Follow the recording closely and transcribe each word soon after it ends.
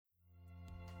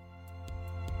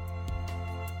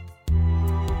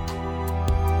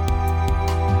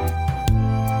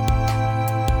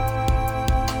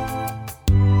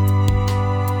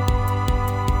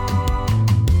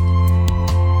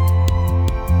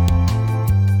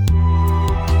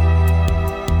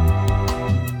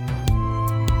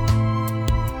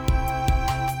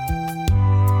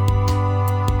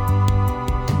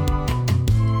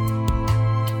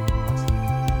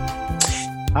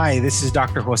this is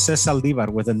Dr. Jose Saldivar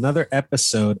with another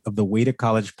episode of the Way to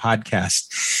College podcast.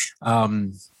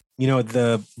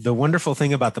 The wonderful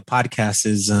thing about the podcast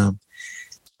is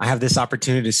I have this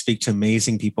opportunity to speak to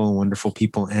amazing people and wonderful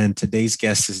people. And today's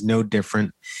guest is no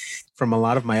different from a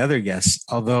lot of my other guests.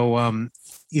 Although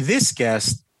this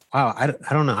guest, wow,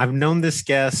 I don't know. I've known this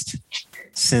guest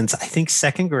since I think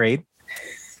second grade.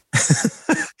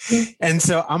 And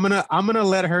so I'm gonna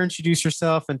let her introduce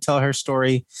herself and tell her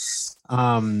story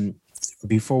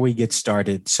before we get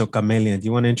started. So Camelia, do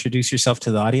you want to introduce yourself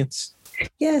to the audience?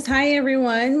 Yes. Hi,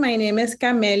 everyone. My name is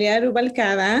Camelia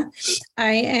Rubalcada.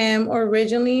 I am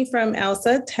originally from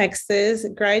Elsa, Texas,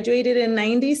 graduated in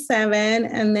 97,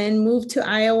 and then moved to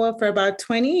Iowa for about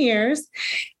 20 years.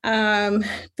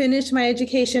 Finished my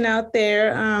education out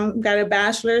there, got a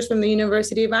bachelor's from the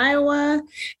University of Iowa,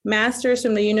 master's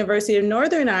from the University of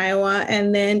Northern Iowa,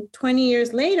 and then 20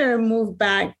 years later, moved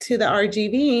back to the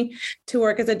RGV to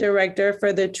work as a director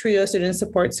for the TRIO Student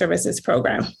Support Services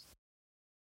program.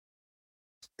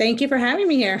 Thank you for having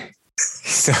me here.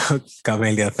 So,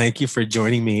 Camelia, thank you for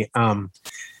joining me. I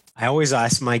always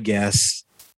ask my guests,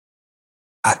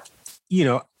 I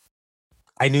knew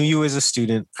you as a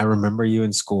student. I remember you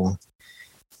in school,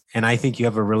 and I think you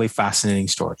have a really fascinating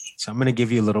story. So I'm going to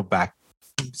give you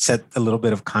set a little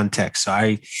bit of context.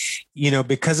 So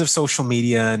because of social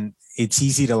media, and it's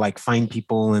easy to find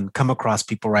people and come across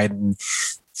people, right? And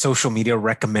social media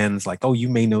recommends oh, you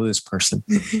may know this person.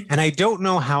 Mm-hmm. And I don't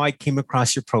know how I came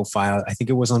across your profile. I think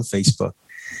it was on Facebook.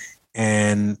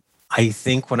 And I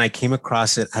think when I came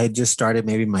across it, I had just started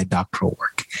maybe my doctoral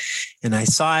work, and I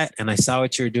saw it and I saw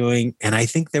what you're doing. And I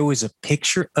think there was a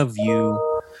picture of you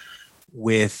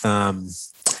with,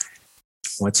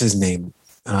 what's his name?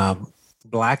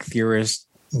 Black theorist.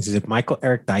 Is it Michael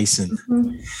Eric Dyson?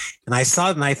 Mm-hmm. And I saw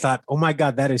it and I thought, oh my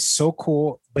God, that is so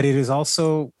cool. But it is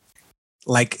also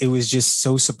it was just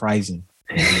so surprising.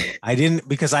 I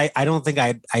don't think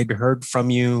I'd heard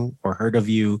from you or heard of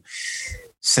you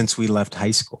since we left high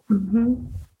school. Mm-hmm.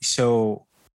 So,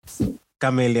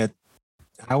 Camelia,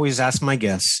 I always ask my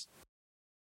guests,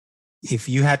 if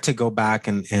you had to go back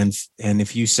and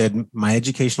if you said my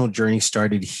educational journey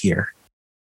started here,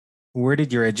 where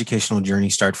did your educational journey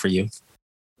start for you?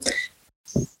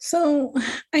 So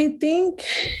I think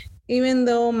even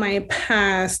though my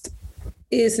past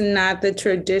is not the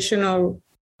traditional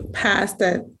past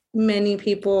that many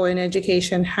people in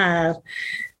education have,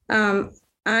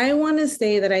 I want to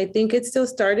say that I think it still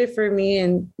started for me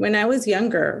when I was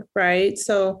younger, right?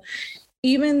 So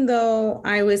even though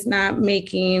I was not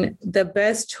making the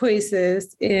best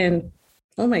choices in,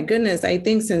 oh my goodness, I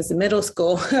think since middle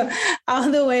school, all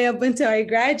the way up until I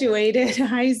graduated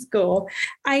high school,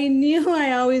 I knew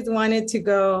I always wanted to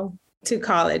go to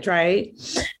college, right?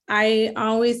 I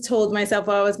always told myself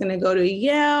I was going to go to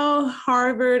Yale,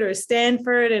 Harvard, or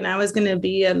Stanford, and I was going to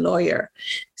be a lawyer.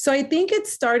 So I think it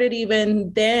started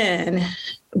even then,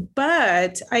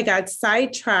 but I got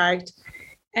sidetracked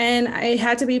and I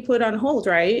had to be put on hold,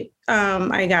 right?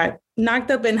 I got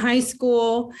knocked up in high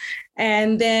school,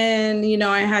 and then,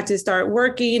 I had to start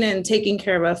working and taking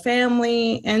care of a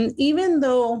family. And even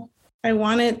though I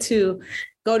wanted to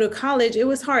go to college, it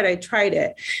was hard. I tried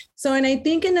it. So, and I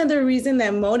think another reason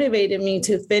that motivated me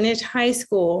to finish high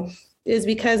school is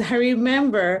because I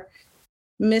remember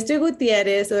Mr.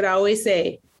 Gutierrez would always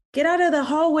say, get out of the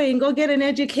hallway and go get an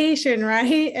education,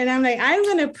 right? And I'm like, I'm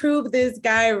going to prove this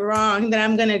guy wrong, that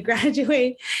I'm going to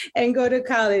graduate and go to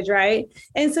college, right?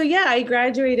 And so, yeah, I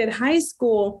graduated high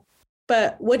school,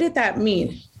 but what did that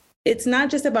mean? It's not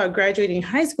just about graduating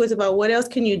high school, it's about what else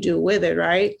can you do with it,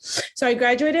 right? So I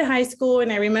graduated high school,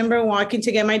 and I remember walking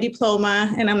to get my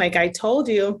diploma, and I'm like, I told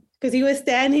you, because he was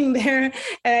standing there,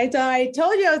 and I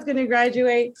told you I was going to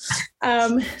graduate.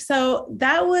 So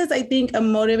that was, I think, a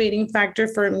motivating factor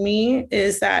for me,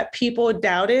 is that people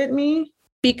doubted me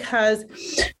because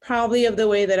probably of the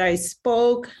way that I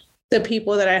spoke, the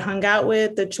people that I hung out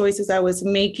with, the choices I was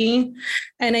making.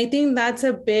 And I think that's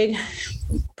a big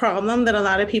problem that a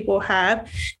lot of people have,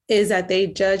 is that they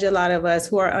judge a lot of us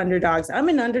who are underdogs. I'm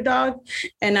an underdog,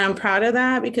 and I'm proud of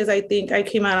that because I think I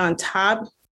came out on top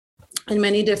in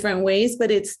many different ways,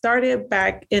 but it started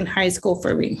back in high school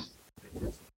for me.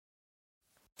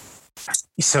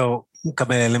 So,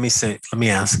 Camelia, let me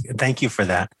ask, thank you for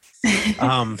that.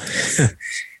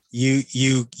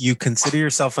 You consider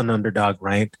yourself an underdog,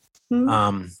 right?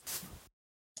 Mm-hmm.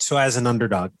 So as an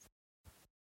underdog,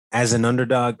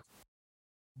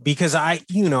 because I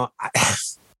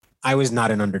was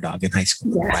not an underdog in high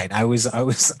school, yeah. Right? I was on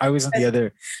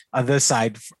the other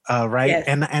side, right?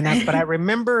 Yes. But I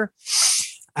remember,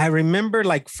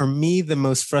 for me, the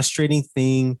most frustrating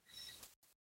thing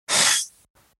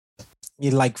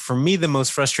like for me, the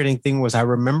most frustrating thing was I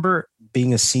remember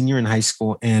being a senior in high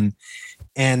school, and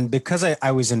because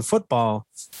I was in football,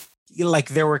 like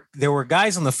there were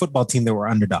guys on the football team that were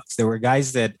underdogs. There were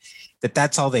guys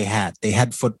that's all they had. They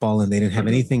had football and they didn't have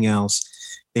anything else.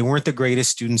 They weren't the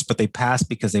greatest students, but they passed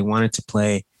because they wanted to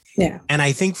play. Yeah. And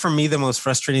I think for me, the most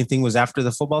frustrating thing was after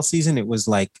the football season, it was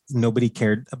like nobody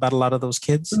cared about a lot of those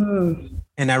kids.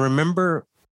 And I remember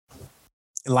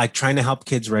like trying to help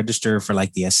kids register for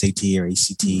like the SAT or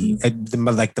ACT,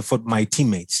 my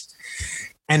teammates,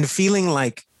 and feeling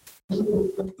like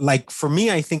for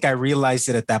me, I think I realized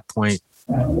it at that point,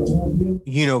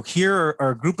 here are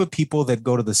a group of people that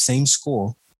go to the same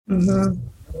school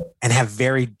and have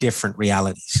very different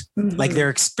realities. Like their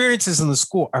experiences in the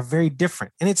school are very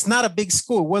different. And it's not a big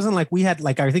school. It wasn't like we had,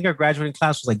 like, I think our graduating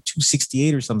class was like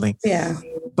 268 or something. Yeah.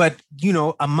 But,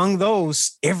 among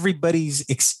those, everybody's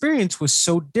experience was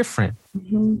so different.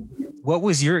 What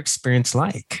was your experience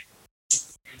like?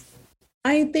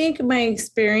 I think my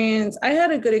experience, I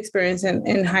had a good experience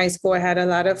in high school. I had a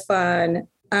lot of fun.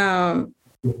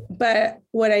 But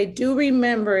what I do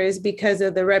remember is because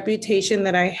of the reputation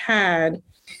that I had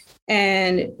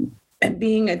and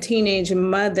being a teenage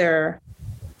mother,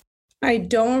 I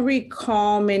don't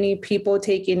recall many people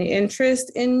taking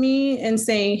interest in me and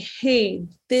saying, hey,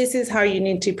 this is how you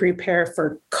need to prepare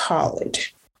for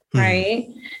college, right?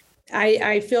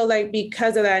 I feel like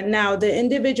because of that now, the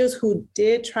individuals who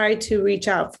did try to reach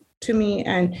out to me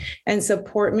and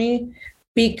support me,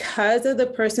 because of the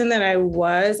person that I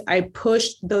was, I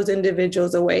pushed those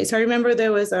individuals away. So I remember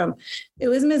there was, it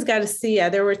was Ms. Garcia.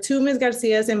 There were two Ms.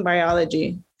 Garcias in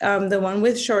biology. The one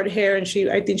with short hair, and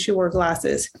I think she wore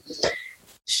glasses.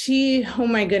 Oh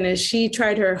my goodness, she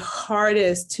tried her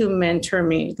hardest to mentor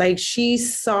me. Like she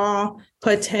saw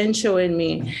potential in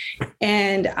me.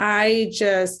 And I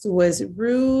just was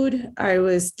rude. I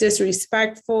was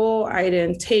disrespectful. I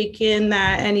didn't take in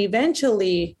that. And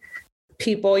eventually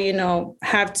people,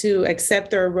 have to accept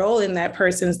their role in that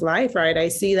person's life, right? I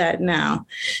see that now.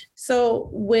 So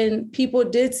when people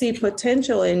did see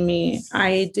potential in me,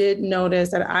 I did notice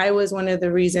that I was one of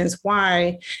the reasons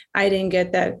why I didn't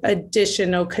get that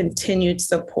additional continued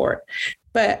support.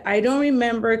 But I don't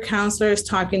remember counselors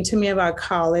talking to me about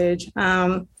college.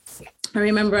 I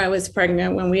remember I was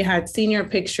pregnant when we had senior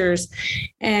pictures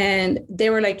and they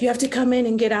were like, you have to come in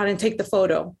and get out and take the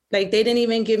photo. Like they didn't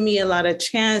even give me a lot of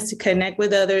chance to connect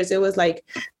with others. It was like,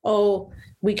 oh,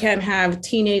 we can't have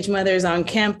teenage mothers on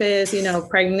campus,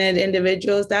 pregnant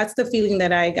individuals. That's the feeling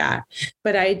that I got.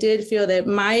 But I did feel that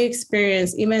my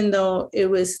experience, even though it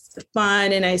was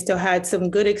fun and I still had some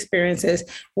good experiences,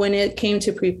 when it came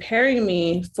to preparing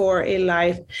me for a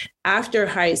life after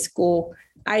high school,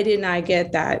 I did not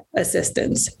get that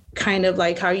assistance. Kind of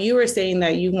like how you were saying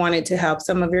that you wanted to help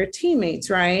some of your teammates,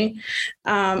 right?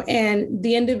 And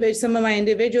some of my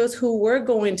individuals who were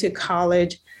going to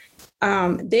college,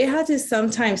 they had to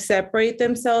sometimes separate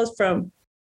themselves from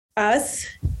us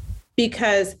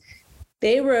because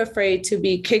they were afraid to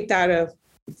be kicked out of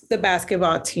the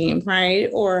basketball team, right?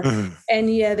 Or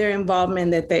any other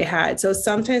involvement that they had. So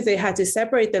sometimes they had to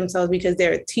separate themselves because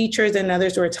their teachers and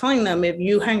others were telling them, if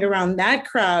you hang around that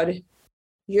crowd,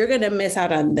 you're going to miss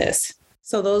out on this.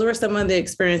 So those were some of the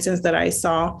experiences that I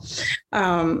saw.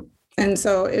 And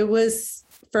so it was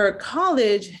for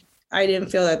college, I didn't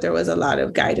feel that there was a lot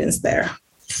of guidance there.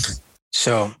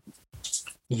 So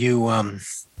you're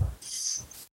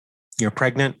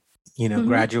pregnant,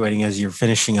 graduating as you're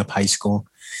finishing up high school.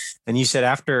 And you said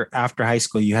after high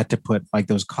school, you had to put like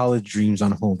those college dreams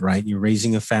on hold, right? You're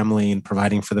raising a family and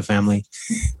providing for the family.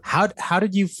 How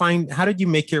did you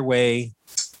make your way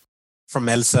from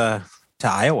Elsa to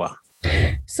Iowa?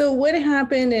 So what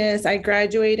happened is I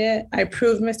graduated. I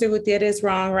proved Mr. Gutierrez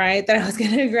wrong, right? That I was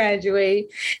going to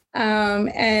graduate.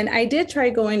 And I did try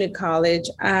going to college.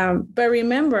 But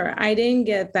remember, I didn't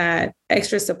get that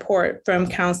extra support from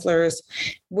counselors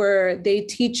where they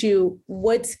teach you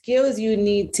what skills you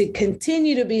need to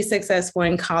continue to be successful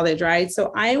in college, right?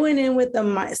 So I went in with the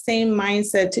same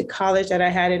mindset to college that I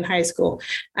had in high school.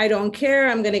 I don't care.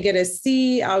 I'm going to get a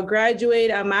C. I'll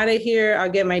graduate. I'm out of here.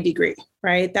 I'll get my degree.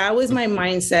 Right. That was my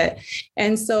mindset.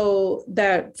 And so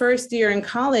that first year in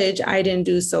college, I didn't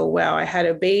do so well. I had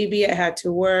a baby, I had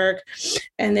to work,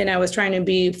 and then I was trying to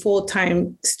be a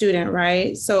full-time student.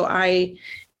 Right. So I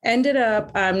ended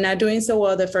up not doing so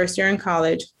well the first year in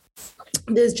college.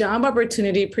 This job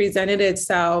opportunity presented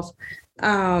itself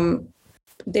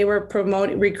they were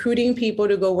recruiting people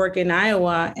to go work in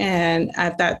Iowa. And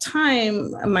at that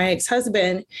time, my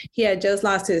ex-husband, he had just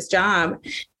lost his job.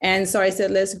 And so I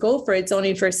said, let's go for it. It's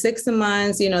only for 6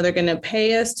 months. They're going to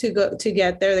pay us to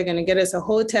get there. They're going to get us a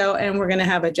hotel and we're going to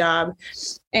have a job.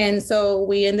 And so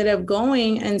we ended up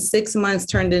going, and 6 months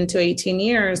turned into 18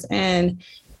 years. And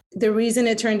the reason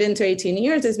it turned into 18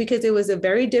 years is because it was a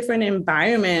very different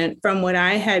environment from what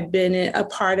I had been a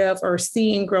part of or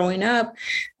seeing growing up.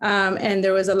 And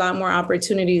there was a lot more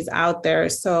opportunities out there.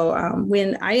 So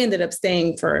when I ended up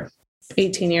staying for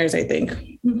 18 years, I think.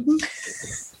 Mm-hmm.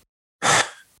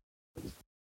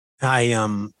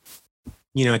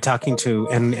 Talking to,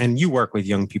 and you work with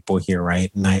young people here, right?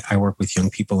 And I work with young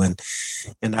people, and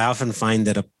I often find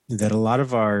that a lot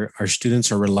of our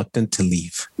students are reluctant to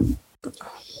leave.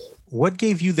 What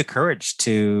gave you the courage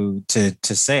to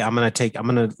say,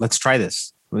 let's try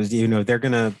this? They're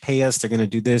going to pay us, they're going to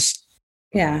do this.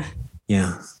 Yeah.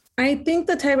 Yeah. I think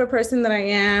the type of person that I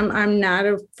am, I'm not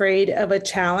afraid of a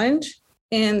challenge.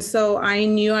 And so I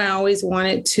knew I always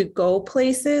wanted to go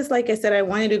places. Like I said, I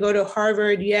wanted to go to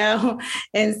Harvard, Yale,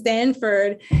 and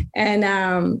Stanford. And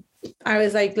I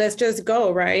was like, let's just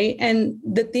go, right? And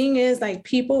the thing is, like,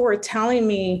 people were telling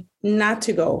me not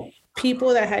to go.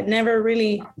 People that had never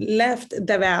really left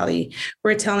the Valley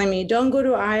were telling me, don't go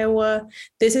to Iowa.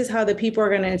 This is how the people are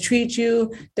going to treat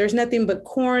you. There's nothing but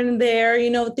corn there,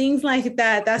 things like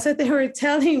that. That's what they were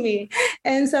telling me.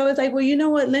 And so I was like, well, you know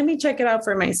what? Let me check it out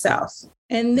for myself.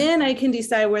 And then I can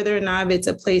decide whether or not it's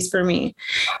a place for me.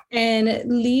 And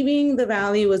leaving the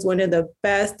Valley was one of the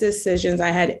best decisions I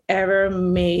had ever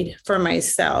made for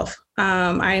myself.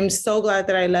 I'm so glad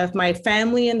that I left. My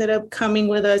family ended up coming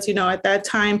with us, at that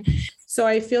time. So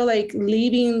I feel like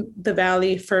leaving the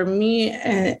Valley for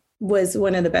me was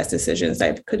one of the best decisions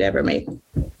I could ever make.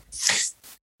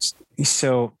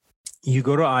 So you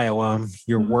go to Iowa,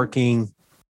 you're working.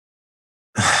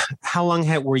 How long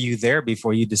were you there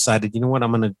before you decided, you know what,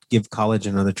 I'm going to give college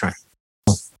another try?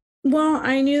 Well,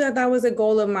 I knew that was a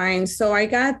goal of mine. So I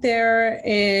got there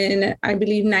in, I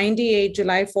believe, 98,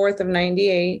 July 4th of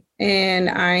 98. And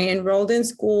I enrolled in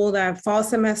school that fall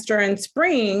semester and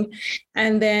spring.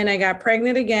 And then I got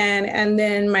pregnant again. And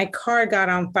then my car got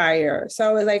on fire. So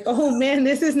I was like, oh, man,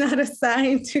 this is not a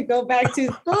sign to go back to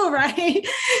school, right?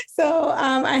 So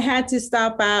I had to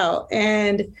stop out.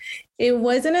 And it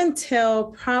wasn't until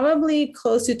probably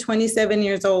close to 27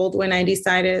 years old when I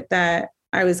decided that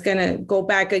I was going to go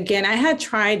back again. I had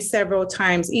tried several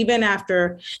times, even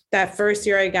after that first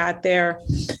year I got there.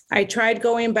 I tried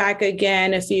going back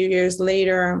again a few years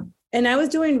later, and I was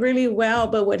doing really well.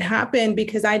 But what happened,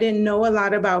 because I didn't know a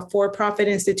lot about for-profit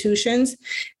institutions,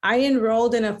 I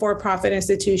enrolled in a for-profit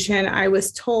institution. I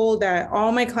was told that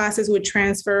all my classes would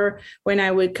transfer when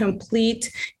I would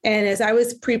complete. And as I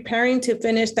was preparing to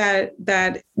finish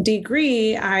that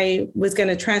degree, I was going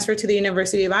to transfer to the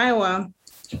University of Iowa.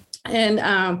 And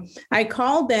I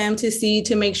called them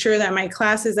to make sure that my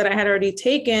classes that I had already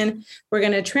taken were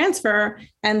going to transfer.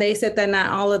 And they said that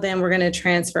not all of them were going to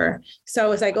transfer. So I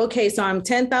was like, okay, so I'm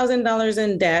 $10,000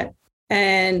 in debt.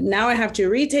 And now I have to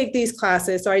retake these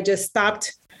classes. So I just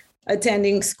stopped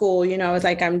attending school. I was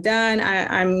like, I'm done.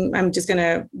 I'm just going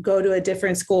to go to a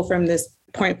different school from this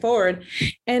point forward.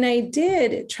 And I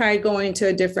did try going to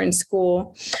a different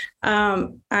school.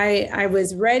 I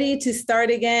was ready to start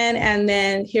again. And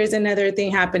then here's another thing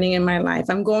happening in my life.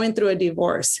 I'm going through a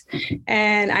divorce.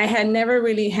 And I had never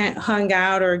really hung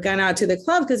out or gone out to the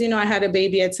club because, I had a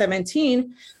baby at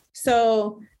 17.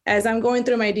 So as I'm going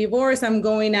through my divorce, I'm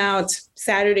going out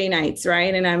Saturday nights,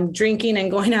 right? And I'm drinking and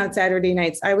going out Saturday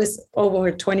nights. I was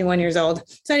over 21 years old.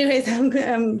 So anyways,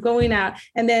 I'm going out.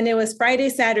 And then it was Friday,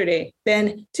 Saturday,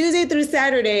 then Tuesday through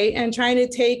Saturday, and trying to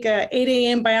take a 8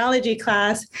 a.m. biology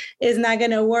class is not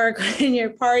going to work when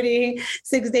you're partying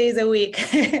 6 days a week.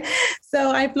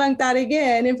 So I flunked out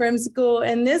again from school.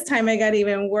 And this time I got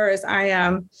even worse.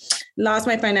 I lost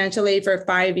my financial aid for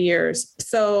 5 years.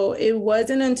 So it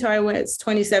wasn't until I was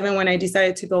 27 when I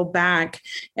decided to go back.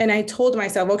 And I told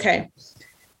myself, okay,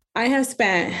 I have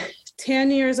spent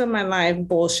 10 years of my life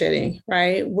bullshitting,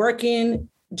 right? Working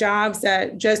jobs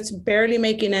that just barely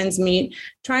making ends meet,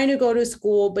 trying to go to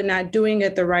school, but not doing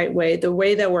it the right way, the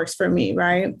way that works for me,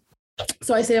 right?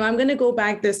 So I said, if I'm going to go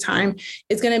back this time,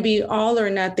 it's going to be all or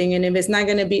nothing. And if it's not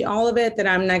going to be all of it, then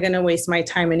I'm not going to waste my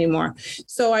time anymore.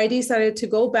 So I decided to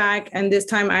go back. And this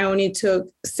time I only took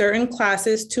certain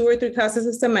classes, 2 or 3 classes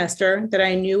a semester that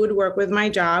I knew would work with my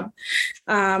job.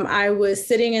 I was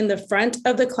sitting in the front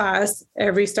of the class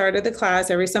every start of the class,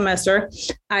 every semester.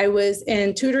 I was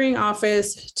in tutoring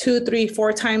office 2, 3,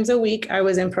 4 times a week. I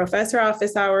was in professor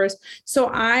office hours. So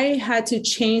I had to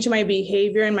change my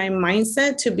behavior and my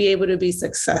mindset to be able to be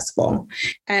successful.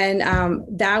 And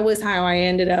that was how I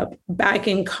ended up back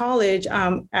in college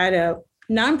at a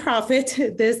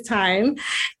nonprofit this time.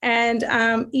 And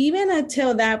even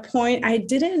until that point, I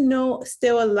didn't know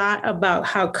still a lot about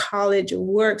how college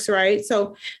works, right?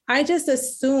 So I just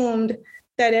assumed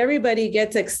that everybody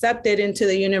gets accepted into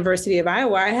the University of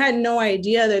Iowa. I had no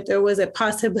idea that there was a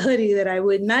possibility that I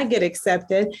would not get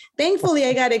accepted. Thankfully,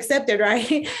 I got accepted,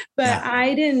 right? But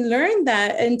I didn't learn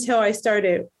that until I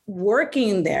started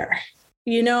working there.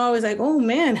 I was like, oh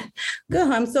man,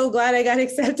 good. I'm so glad I got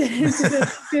accepted into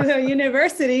the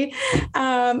university.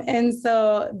 And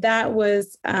so that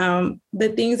was the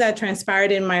things that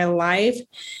transpired in my life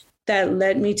that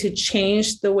led me to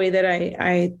change the way that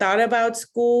I thought about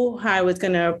school, how I was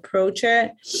going to approach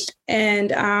it.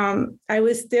 And I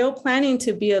was still planning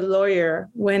to be a lawyer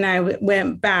when I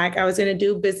went back. I was going to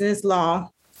do business law.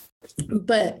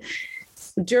 But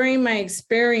during my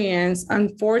experience,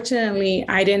 unfortunately,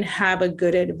 I didn't have a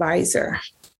good advisor,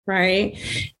 right?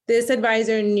 This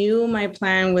advisor knew my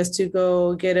plan was to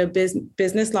go get a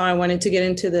business law. I wanted to get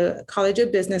into the College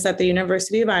of Business at the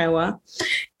University of Iowa.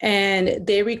 And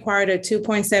they required a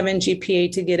 2.7 GPA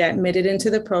to get admitted into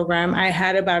the program. I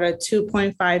had about a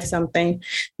 2.5 something.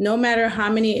 No matter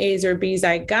how many A's or B's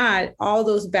I got, all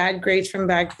those bad grades from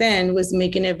back then was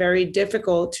making it very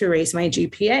difficult to raise my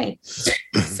GPA.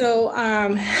 So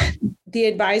the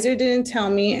advisor didn't tell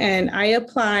me, and I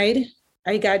applied.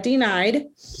 I got denied.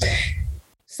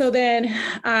 So then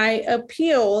I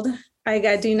appealed. I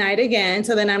got denied again.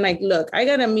 So then I'm like, look, I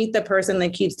got to meet the person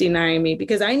that keeps denying me,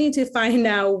 because I need to find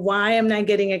out why I'm not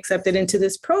getting accepted into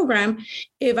this program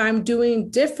if I'm doing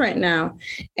different now.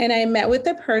 And I met with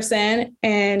the person,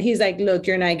 and he's like, look,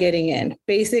 you're not getting in,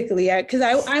 basically, because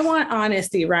I want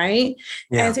honesty, right?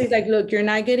 Yeah. And so he's like, look, you're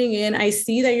not getting in. I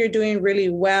see that you're doing really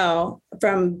well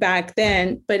from back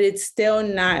then, but it's still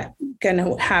not going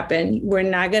to happen. We're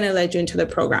not going to let you into the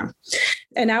program.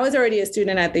 And I was already a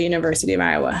student at the University of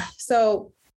Iowa.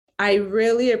 So I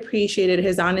really appreciated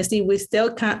his honesty. We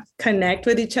still connect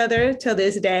with each other till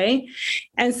this day.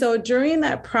 And so during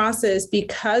that process,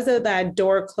 because of that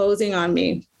door closing on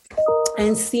me,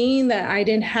 and seeing that I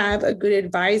didn't have a good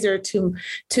advisor to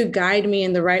guide me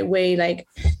in the right way, like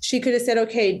she could have said,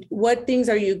 okay, what things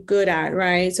are you good at,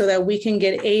 right? So that we can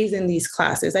get A's in these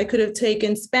classes. I could have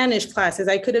taken Spanish classes.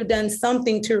 I could have done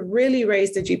something to really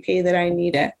raise the GPA that I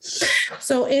needed.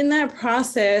 So in that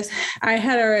process, I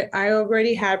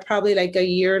already had probably like a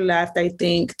year left, I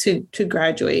think, to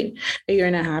graduate, a year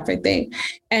and a half, I think.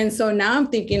 And so now I'm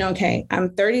thinking, okay,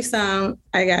 I'm 30 some,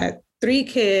 I got 3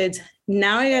 kids.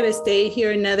 Now I got to stay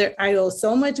here I owe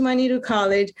so much money to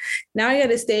college. Now I got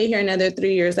to stay here another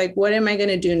 3 years. Like, what am I going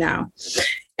to do now?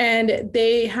 And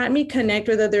they had me connect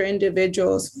with other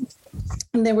individuals.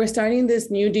 And they were starting this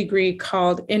new degree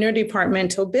called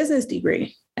interdepartmental business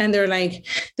degree. And they're like,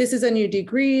 this is a new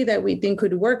degree that we think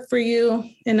could work for you.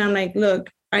 And I'm like, look,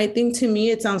 I think to me,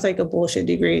 it sounds like a bullshit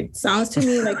degree. It sounds to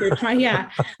me like you're trying. Yeah.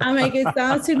 I'm like, it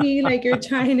sounds to me like you're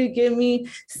trying to give me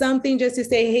something just to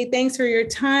say, hey, thanks for your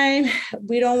time.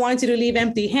 We don't want you to leave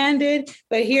empty handed,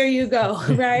 but here you go.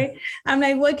 Right. I'm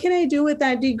like, what can I do with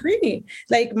that degree?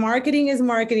 Like, marketing is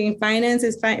marketing, finance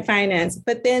is finance.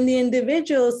 But then the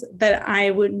individuals that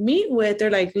I would meet with, they're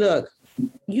like, look,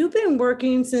 you've been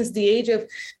working since the age of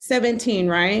 17,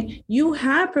 right? You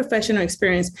have professional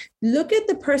experience. Look at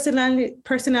the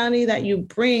personality that you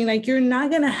bring. Like, you're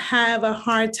not going to have a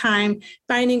hard time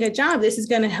finding a job. This is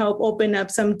going to help open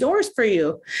up some doors for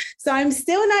you. So I'm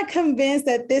still not convinced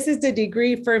that this is the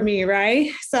degree for me, right?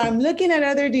 So I'm looking at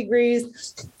other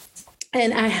degrees.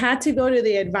 And I had to go to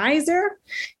the advisor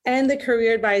and the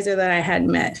career advisor that I had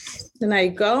met. And I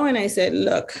go and I said,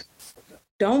 look,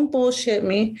 don't bullshit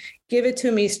me. Give it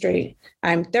to me straight.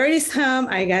 I'm 30 some.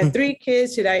 I got 3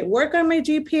 kids. Should I work on my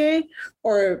GPA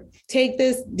or take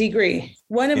this degree?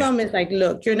 One of them is like,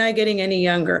 look, you're not getting any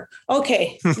younger.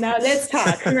 Okay, now let's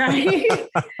talk, right?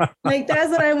 Like,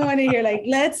 that's what I want to hear. Like,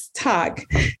 let's talk.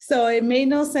 So it made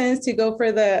no sense to go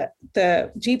for the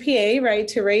GPA, right,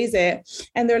 to raise it.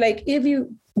 And they're like, if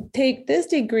you take this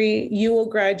degree, you will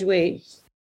graduate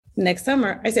next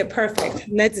summer. I said, perfect.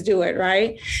 Let's do it.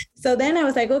 Right. So then I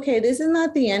was like, okay, this is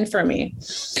not the end for me.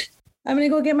 I'm going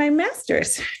to go get my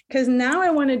master's because now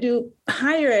I want to do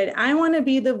higher ed. I want to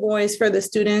be the voice for the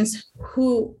students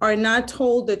who are not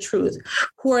told the truth,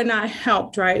 who are not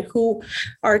helped, right? Who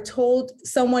are told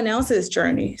someone else's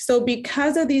journey. So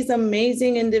because of these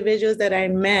amazing individuals that I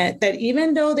met, that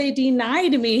even though they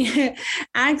denied me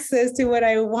access to what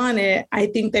I wanted, I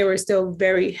think they were still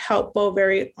very helpful,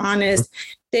 very honest.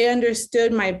 They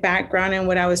understood my background and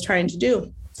what I was trying to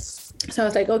do. So I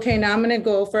was like, okay, now I'm going to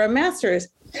go for a master's.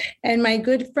 And my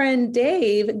good friend,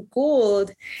 Dave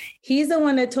Gould, he's the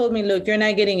one that told me, look, you're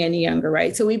not getting any younger,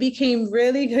 right? So we became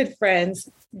really good friends.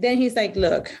 Then he's like,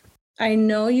 look, I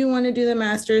know you want to do the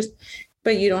master's,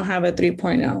 but you don't have a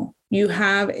 3.0. You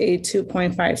have a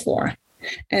 2.54.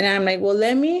 And I'm like, well,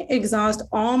 let me exhaust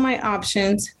all my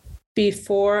options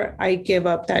before I give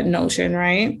up that notion,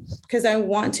 right? Because I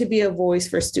want to be a voice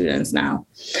for students now.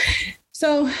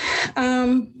 So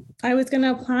I was going to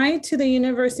apply to the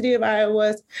University of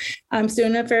Iowa's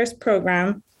Student Affairs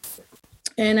program.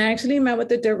 And I actually met with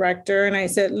the director and I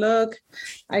said, look,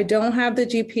 I don't have the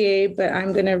GPA, but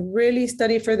I'm going to really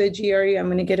study for the GRE. I'm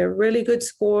going to get a really good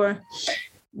score.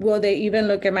 Will they even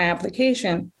look at my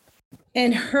application?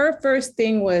 And her first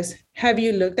thing was, have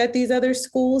you looked at these other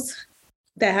schools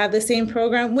that have the same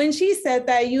program? When she said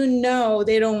that, you know,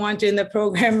 they don't want you in the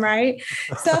program, right?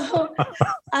 So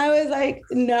I was like,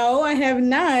 no, I have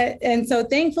not. And so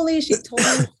thankfully she told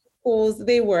me schools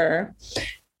they were.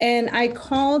 And I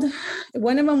called,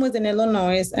 one of them was in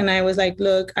Illinois. And I was like,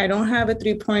 look, I don't have a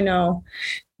 3.0.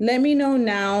 Let me know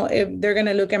now if they're going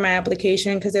to look at my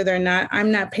application, because if they're not,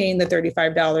 I'm not paying the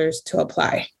 $35 to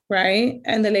apply, right?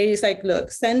 And the lady's like,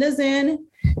 look, send us in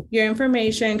your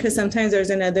information, because sometimes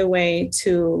there's another way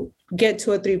to get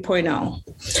to a 3.0.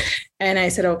 And I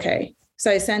said, okay. So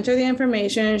I sent her the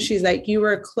information. She's like, you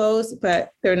were close,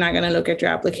 but they're not going to look at your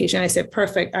application. I said,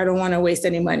 perfect. I don't want to waste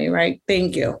any money, right?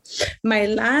 Thank you. My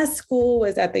last school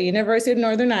was at the University of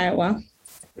Northern Iowa.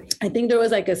 I think there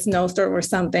was like a snowstorm or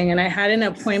something, and I had an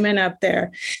appointment up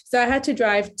there. So I had to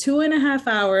drive 2.5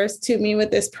 hours to meet with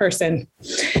this person.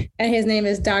 And his name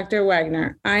is Dr.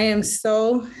 Wagner. I am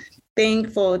so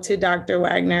thankful to Dr.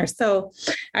 Wagner. So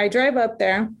I drive up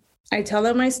there. I tell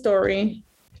him my story,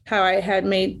 how I had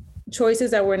made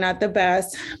choices that were not the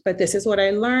best, but this is what I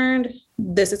learned.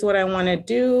 This is what I want to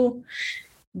do.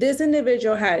 This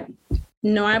individual had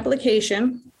no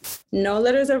application, no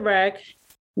letters of rec,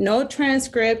 no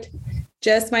transcript,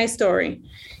 just my story.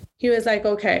 He was like,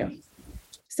 okay,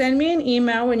 send me an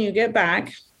email when you get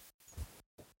back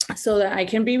so that I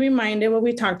can be reminded what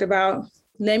we talked about.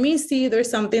 Let me see if there's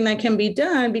something that can be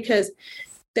done, because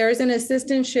there's an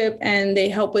assistantship and they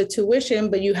help with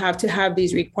tuition, but you have to have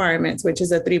these requirements, which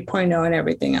is a 3.0 and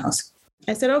everything else.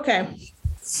 I said, okay.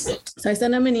 So I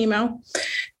sent him an email.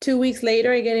 2 weeks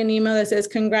later, I get an email that says,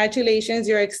 congratulations,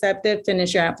 you're accepted,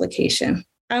 finish your application.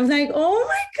 I was like, oh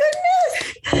my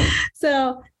goodness.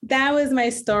 So that was my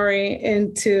story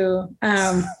into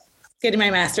getting my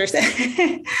master's.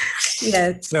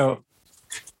 Yes. So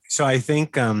I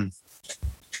think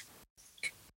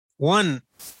one,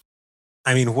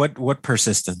 I mean, what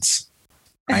persistence,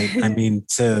 right? I mean,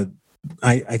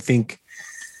 I think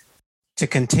to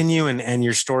continue and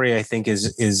your story, I think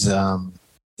is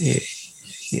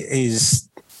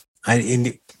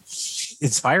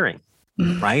inspiring,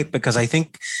 right? Because I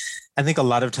think a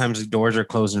lot of times doors are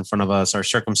closed in front of us. Our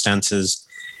circumstances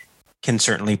can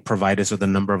certainly provide us with a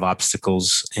number of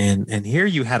obstacles. And here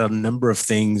you had a number of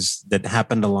things that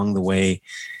happened along the way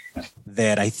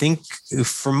that I think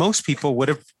for most people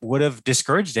would have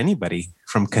discouraged anybody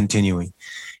from continuing.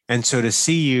 And so to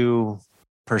see you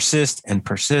persist and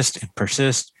persist and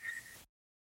persist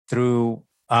through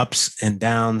ups and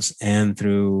downs and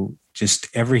through just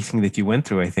everything that you went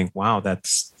through, I think, wow,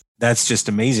 that's just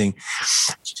amazing.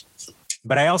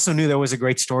 But I also knew there was a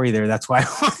great story there. That's why I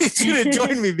wanted you to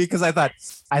join me, because I thought,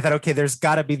 okay, there's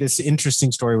got to be this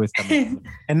interesting story with them.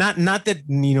 And not that,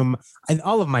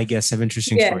 all of my guests have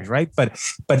interesting stories, right? But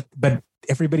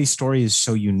everybody's story is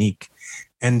so unique.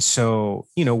 And so,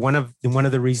 one of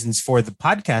the reasons for the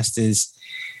podcast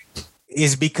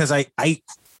is because I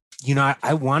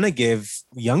want to give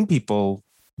young people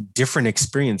different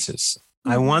experiences.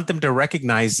 I want them to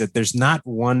recognize that there's not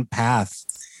one path.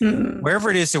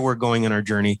 Wherever it is that we're going in our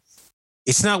journey,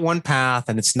 it's not one path,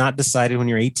 and it's not decided when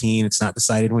you're 18. It's not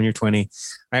decided when you're 20,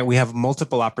 right? We have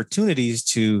multiple opportunities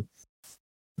to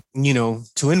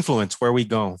influence where we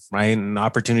go, right? And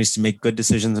opportunities to make good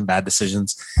decisions and bad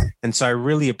decisions. And so I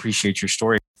really appreciate your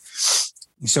story.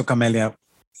 So Camelia,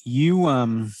 you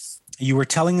were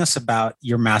telling us about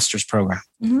your master's program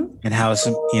and how,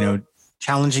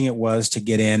 challenging it was to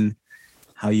get in,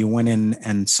 how you went in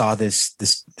and saw this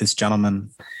gentleman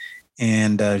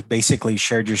and basically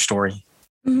shared your story.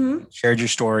 Mm-hmm. Shared your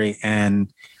story,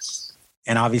 and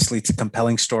obviously it's a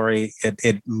compelling story.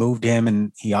 It moved him,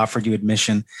 and he offered you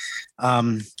admission.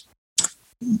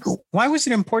 Why was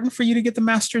it important for you to get the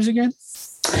master's again?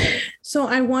 So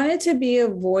I wanted to be a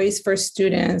voice for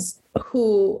students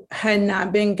who had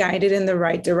not been guided in the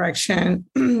right direction.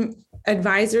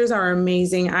 Advisors are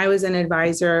amazing. I was an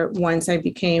advisor once I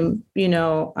became,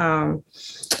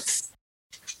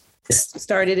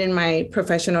 started in my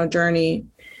professional journey.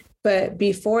 But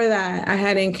before that, I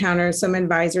had encountered some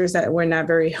advisors that were not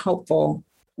very helpful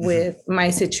with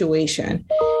my situation.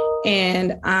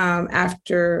 And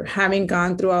after having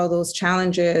gone through all those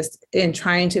challenges and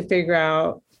trying to figure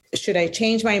out, should I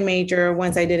change my major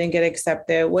once I didn't get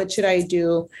accepted? What should I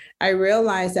do? I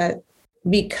realized that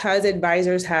because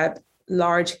advisors have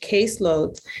large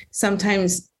caseloads,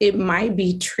 sometimes it might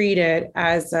be treated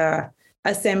as a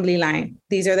assembly line.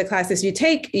 These are the classes you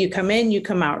take, you come in, you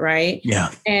come out, right? Yeah.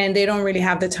 And they don't really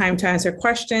have the time to answer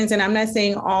questions. And I'm not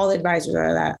saying all advisors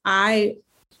are that. I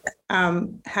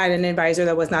had an advisor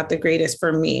that was not the greatest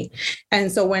for me.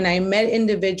 And so when I met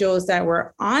individuals that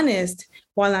were honest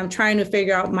while I'm trying to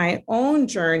figure out my own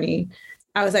journey,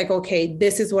 I was like, okay,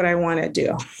 this is what I want to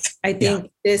do. I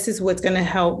think this is what's going to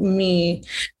help me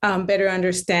better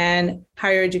understand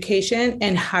higher education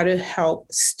and how to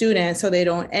help students so they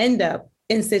don't end up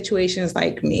in situations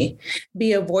like me.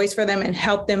 Be a voice for them and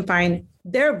help them find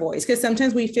their voice. Because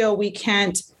sometimes we feel we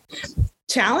can't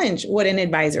challenge what an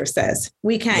advisor says.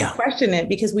 We can't question it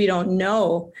because we don't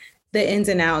know the ins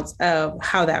and outs of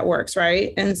how that works,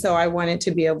 right? And so I wanted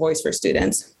to be a voice for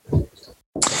students.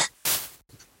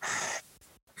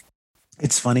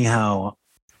 It's funny how,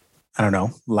 I don't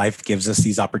know, life gives us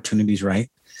these opportunities, right?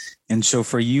 And so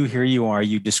for you, here you are,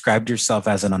 you described yourself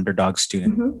as an underdog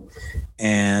student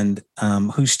and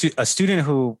a student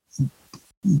who,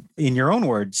 in your own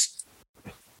words,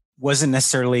 wasn't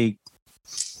necessarily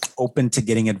open to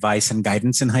getting advice and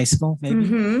guidance in high school,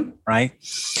 maybe, right?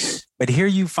 But here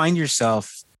you find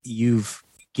yourself, you've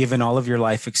given all of your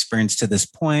life experience to this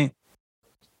point,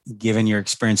 given your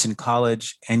experience in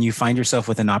college, and you find yourself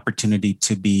with an opportunity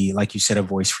to be, like you said, a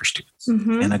voice for students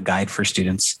and a guide for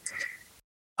students.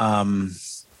 I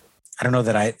don't know.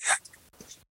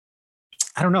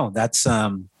 That's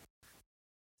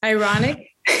ironic.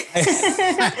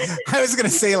 I was going to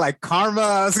say like karma.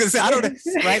 I was going to say, I don't know.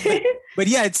 Right. But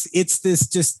yeah, it's this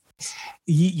just,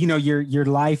 your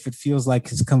life, it feels like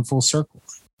has come full circle.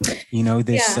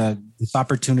 This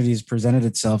opportunity has presented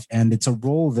itself, and it's a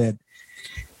role that,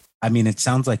 I mean, it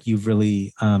sounds like you've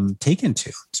really taken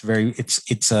to.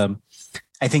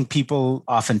 I think people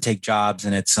often take jobs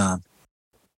and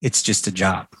it's just a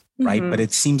job, right? But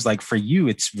it seems like for you,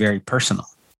 it's very personal.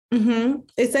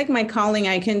 It's like my calling.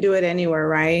 I can do it anywhere,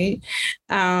 right?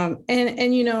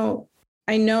 And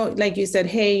I know, like you said,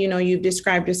 hey, you've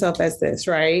described yourself as this,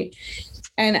 right?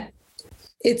 And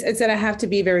it's that I have to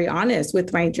be very honest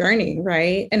with my journey,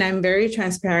 right? And I'm very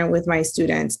transparent with my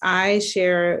students. I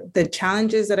share the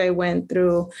challenges that I went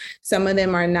through. Some of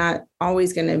them are not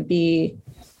always going to be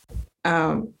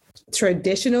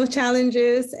traditional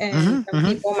challenges, and some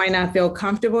people might not feel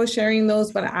comfortable sharing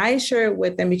those, but I share it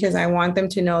with them because I want them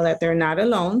to know that they're not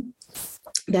alone,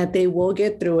 that they will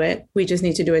get through it. We just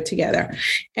need to do it together.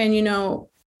 And,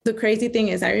 the crazy thing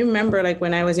is, I remember like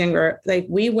when I was younger, like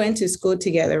we went to school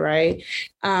together, right?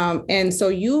 And so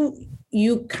you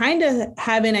kind of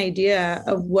have an idea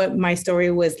of what my story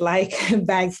was like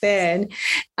back then.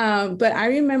 But I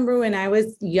remember when I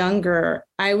was younger,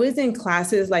 I was in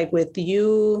classes like with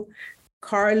you,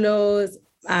 Carlos,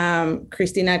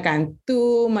 Cristina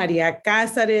Cantu, Maria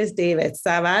Cáceres, David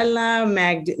Zavala,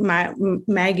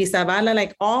 Maggie Zavala,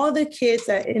 like all the kids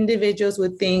that individuals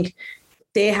would think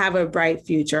they have a bright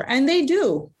future, and they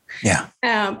do. Yeah.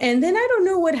 And then I don't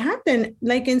know what happened.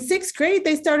 Like in sixth grade,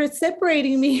 they started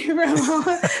separating me from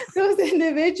all those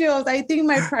individuals. I think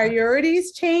my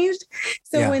priorities changed.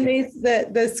 So when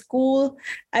the school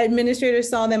administrator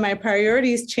saw that my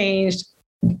priorities changed,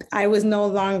 I was no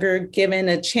longer given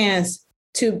a chance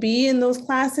to be in those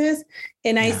classes.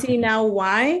 And I see now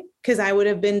why, because I would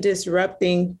have been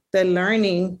disrupting the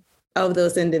learning of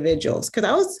those individuals, because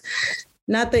I was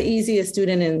not the easiest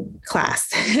student in class.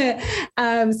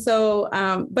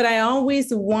 But I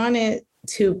always wanted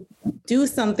to do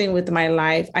something with my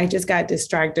life. I just got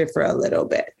distracted for a little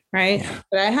bit. Right. Yeah.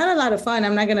 But I had a lot of fun.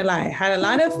 I'm not going to lie. I had a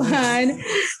lot of fun.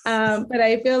 But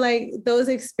I feel like those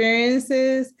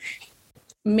experiences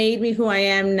made me who I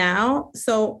am now.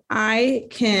 So I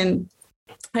can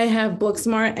I have book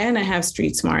smart and I have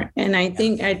street smart. And I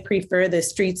think I'd prefer the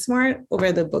street smart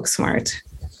over the book smart.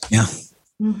 Yeah.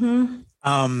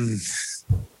 Mm-hmm.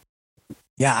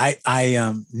 Yeah,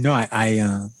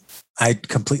 I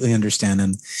completely understand.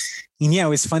 And yeah, it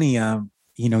was funny.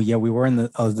 We were in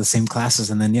the same classes,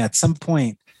 and then at some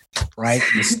point, right,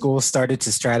 the school started to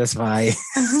stratify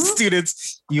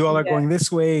students. You all are going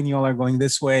this way, and you all are going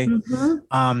this way.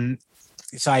 Mm-hmm.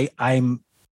 So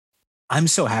I'm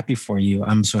so happy for you.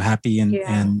 I'm so happy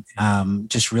and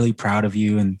just really proud of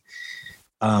you and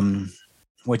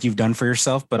what you've done for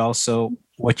yourself, but also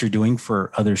what you're doing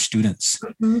for other students.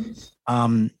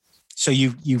 Mm-hmm. So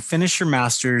you finished your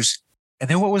master's, and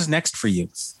then what was next for you?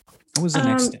 What was the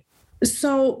next step?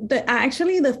 So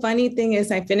the funny thing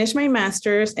is I finished my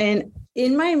master's, and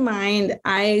in my mind,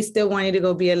 I still wanted to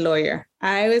go be a lawyer.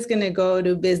 I was going to go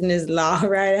to business law,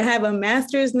 right? I have a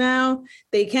master's now.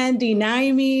 They can't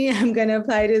deny me. I'm going to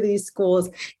apply to these schools.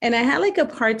 And I had like a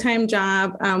part-time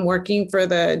job working for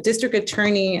the district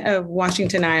attorney of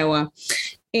Washington, Iowa.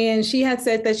 And she had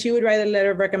said that she would write a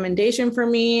letter of recommendation for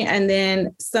me. And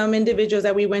then some individuals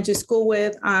that we went to school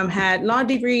with had law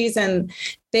degrees, and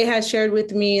they had shared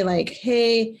with me like,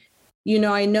 hey,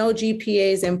 I know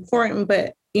GPA is important,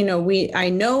 but I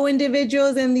know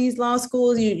individuals in these law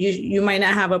schools, you might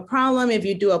not have a problem. If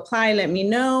you do apply, let me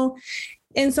know.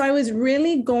 And so I was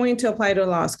really going to apply to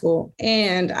law school.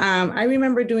 And I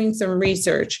remember doing some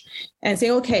research and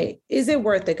saying, okay, is it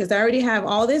worth it? Because I already have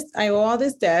all this, I owe all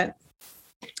this debt.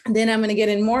 Then I'm going to get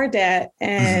in more debt,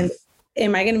 and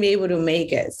am I going to be able to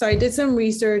make it? So I did some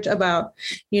research about,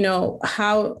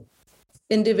 how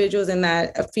individuals in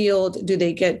that field, do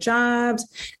they get jobs?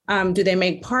 Do they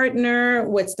make partner?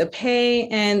 What's the pay?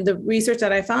 And the research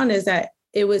that I found is that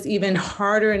it was even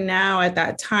harder now at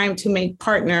that time to make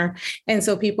partner. And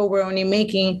so people were only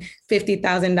making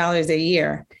 $50,000 a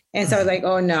year. And so I was like,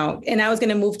 oh no. And I was going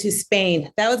to move to Spain.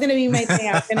 That was going to be my thing.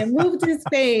 I was going to move to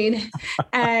Spain.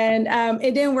 And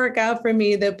it didn't work out for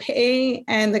me. The pay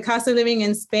and the cost of living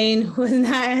in Spain was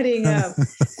not adding up.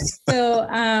 So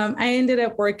I ended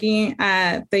up working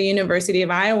at the University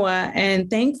of Iowa. And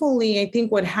thankfully, I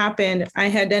think what happened, I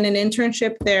had done an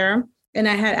internship there. And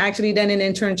I had actually done an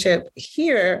internship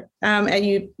here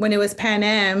when it was Pan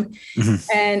Am.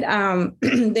 And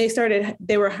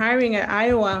they were hiring at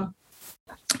Iowa.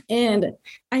 And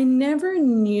I never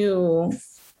knew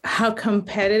how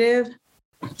competitive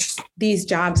these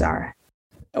jobs are,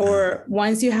 or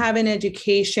once you have an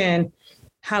education,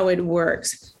 how it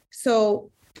works.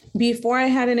 So before I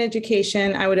had an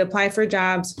education, I would apply for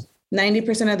jobs.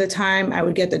 90% of the time I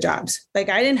would get the jobs. Like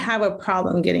I didn't have a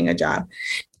problem getting a job.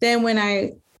 Then when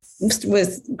I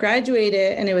was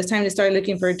graduated and it was time to start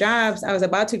looking for jobs, I was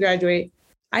about to graduate.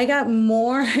 I got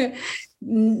more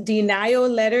denial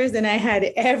letters than I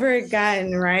had ever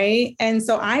gotten, right? And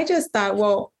so I just thought,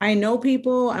 well, I know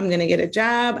people, I'm going to get a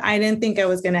job. I didn't think I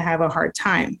was going to have a hard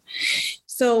time.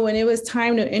 So when it was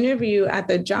time to interview at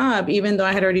the job, even though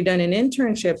I had already done an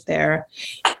internship there,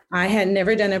 I had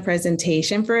never done a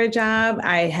presentation for a job.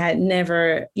 I had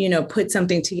never, put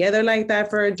something together like that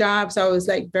for a job. So I was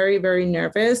like very, very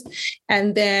nervous.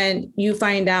 And then you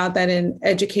find out that in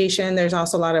education, there's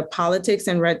also a lot of politics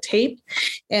and red tape.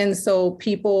 And so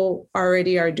people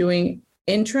already are doing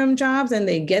interim jobs and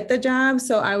they get the job.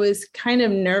 So I was kind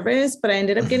of nervous, but I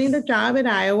ended up getting the job at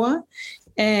Iowa.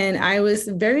 And I was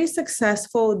very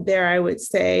successful there, I would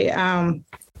say.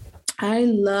 I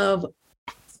love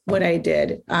what I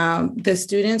did. The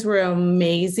students were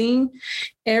amazing.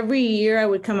 Every year I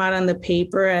would come out on the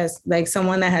paper as like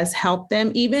someone that has helped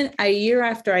them. Even a year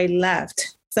after I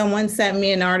left, someone sent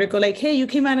me an article like, hey, you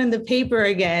came out in the paper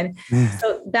again.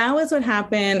 So that was what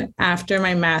happened after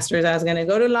my master's. I was going to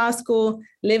go to law school,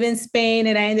 live in Spain,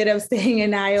 and I ended up staying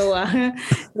in Iowa,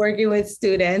 working with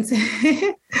students.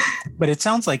 But it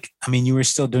sounds like, you were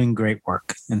still doing great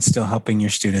work and still helping your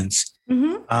students.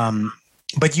 Mm-hmm.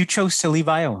 But you chose to leave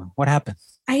Iowa. What happened?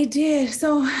 I did.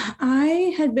 So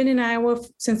I had been in Iowa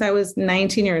since I was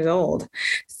 19 years old.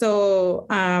 So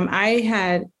I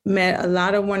had met a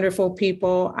lot of wonderful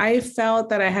people. I felt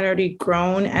that I had already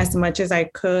grown as much as I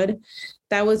could.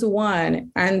 That was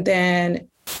one. And then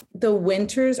the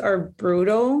winters are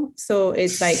brutal. So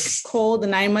it's like cold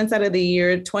 9 months out of the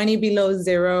year, 20 below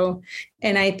zero.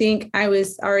 And I think I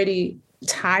was already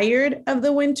tired of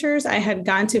the winters. I had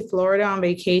gone to Florida on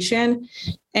vacation,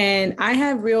 and I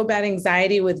have real bad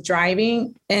anxiety with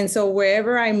driving. And so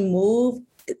wherever I move,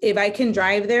 if I can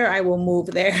drive there, I will move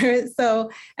there. So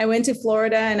I went to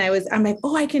Florida and I'm like,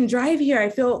 oh, I can drive here. I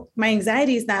feel my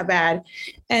anxiety is not bad.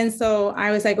 And so I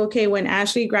was like, okay, when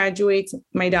Ashley graduates,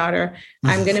 my daughter,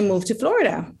 I'm going to move to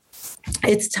Florida.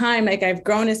 it's time. Like I've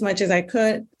grown as much as I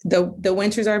could. The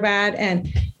winters are bad,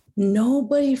 and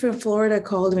nobody from Florida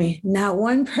called me, not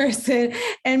one person.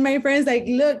 And my friend's like,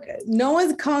 look, no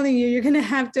one's calling you. You're going to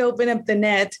have to open up the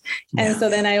net. And so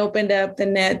then I opened up the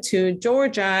net to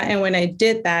Georgia. And when I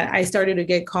did that, I started to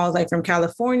get calls like from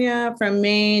California, from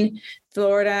Maine,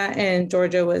 Florida, and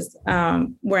Georgia was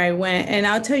where I went. And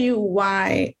I'll tell you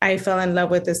why I fell in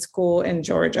love with the school in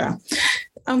Georgia.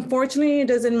 Unfortunately, it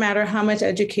doesn't matter how much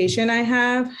education I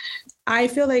have. I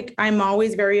feel like I'm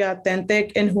always very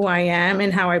authentic in who I am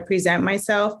and how I present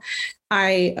myself.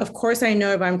 Of course, I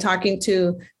know if I'm talking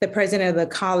to the president of the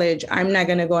college, I'm not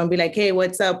going to go and be like, hey,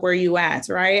 what's up? Where you at?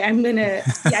 Right.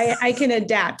 I can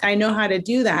adapt. I know how to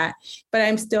do that, but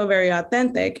I'm still very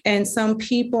authentic. And some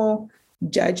people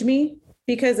judge me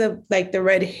because of like the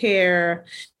red hair,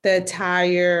 the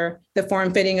attire, the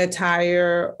form-fitting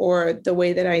attire, or the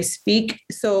way that I speak.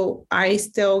 So I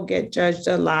still get judged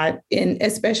a lot,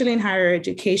 especially in higher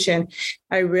education.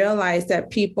 I realize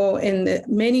that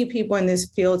many people in this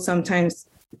field sometimes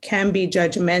can be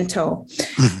judgmental.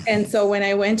 And so when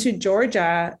I went to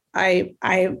Georgia,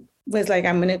 I was like,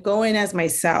 I'm going to go in as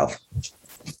myself.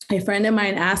 A friend of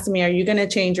mine asked me, are you going to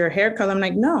change your hair color? I'm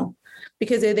like, no.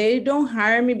 Because if they don't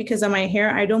hire me because of my hair,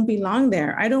 I don't belong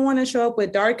there. I don't want to show up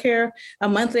with dark hair, a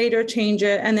month later change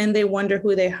it, and then they wonder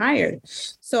who they hired.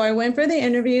 So I went for the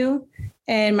interview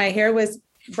and my hair was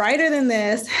brighter than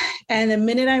this. And the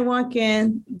minute I walk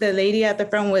in, the lady at the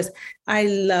front was, I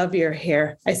love your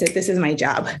hair. I said, this is my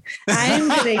job. I'm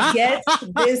going to get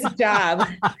this job.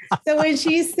 So when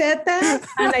she said that,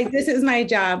 I'm like, this is my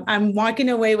job. I'm walking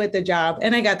away with the job,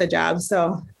 and I got the job.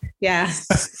 So yeah.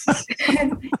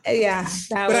 Yeah.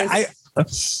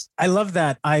 I love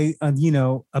that.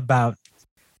 About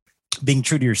being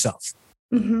true to yourself.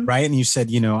 Mm-hmm. Right. And you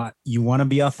said, you want to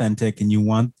be authentic, and you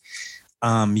want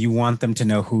them to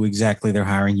know who exactly they're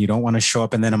hiring. You don't want to show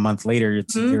up and then a month later,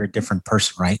 you're a different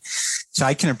person. Right. So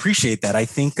I can appreciate that. I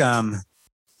think, there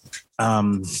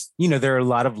are a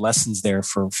lot of lessons there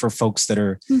for folks that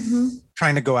are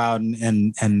trying to go out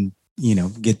and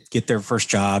get their first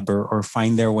job or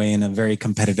find their way in a very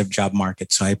competitive job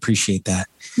market. So I appreciate that.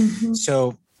 Mm-hmm.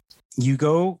 So you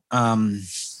go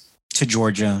to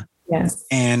Georgia. Yes.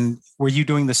 And were you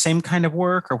doing the same kind of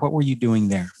work, or what were you doing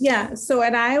there? Yeah. So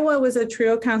at Iowa, I was a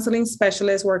trio counseling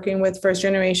specialist working with first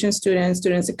generation students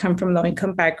that come from low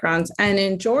income backgrounds. And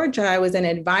in Georgia, I was an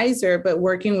advisor, but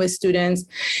working with students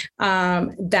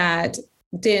that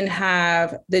didn't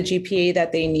have the GPA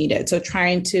that they needed. So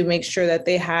trying to make sure that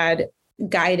they had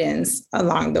guidance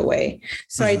along the way.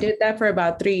 So I did that for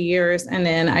about 3 years. And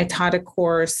then I taught a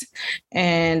course,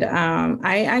 and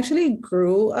I actually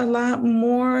grew a lot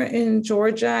more in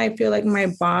Georgia. I feel like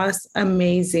my boss,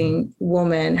 amazing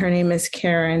woman, her name is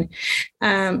Karen,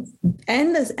 and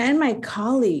my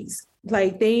colleagues,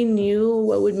 like they knew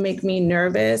what would make me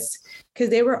nervous, because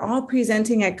they were all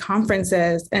presenting at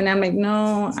conferences. And I'm like,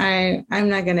 no, I'm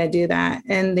not going to do that.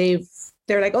 And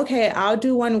they're like, okay, I'll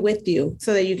do one with you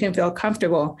so that you can feel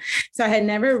comfortable. So I had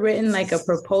never written like a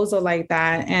proposal like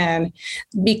that. And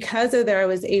because of that, I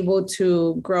was able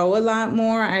to grow a lot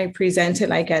more. I presented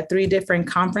like at 3 different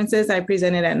conferences. I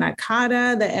presented at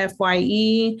NACADA, the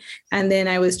FYE, and then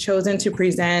I was chosen to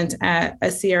present at a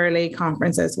CRLA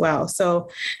conference as well. So,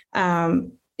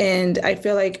 and I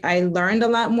feel like I learned a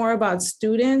lot more about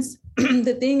students.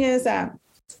 The thing is that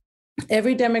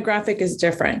every demographic is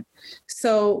different.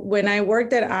 So when I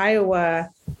worked at Iowa,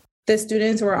 the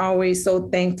students were always so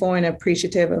thankful and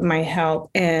appreciative of my help.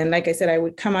 And like I said, I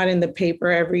would come out in the paper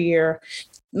every year.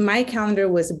 My calendar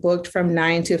was booked from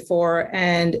 9 to 4,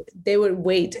 and they would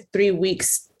wait 3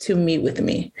 weeks to meet with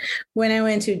me. When I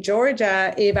went to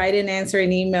Georgia, if I didn't answer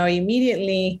an email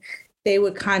immediately, they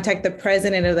would contact the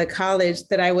president of the college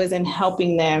that I wasn't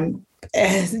helping them.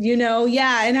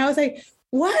 Yeah. And I was like,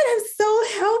 what? I'm so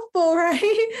helpful,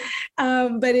 right?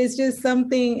 But it's just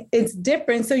it's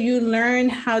different. So you learn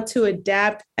how to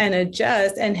adapt and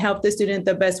adjust and help the student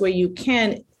the best way you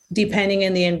can, depending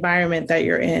on the environment that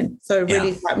you're in. So it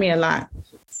really taught me a lot.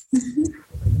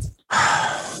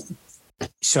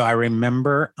 So I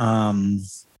remember,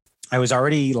 I was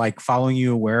already like following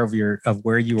you, aware of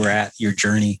where you were at your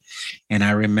journey. And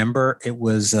I remember it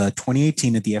was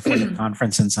 2018 at the FYE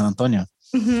conference in San Antonio.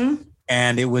 Mm-hmm.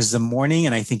 And it was the morning,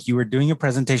 and I think you were doing a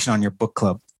presentation on your book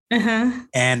club. Uh-huh.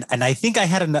 And I think I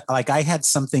had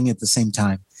something at the same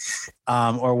time,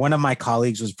 or one of my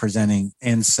colleagues was presenting.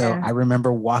 And so I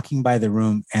remember walking by the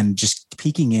room and just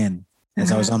peeking in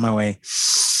as I was on my way.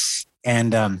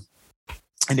 And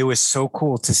it was so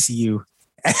cool to see you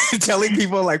telling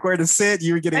people like where to sit.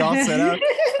 You were getting all set up.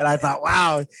 And I thought,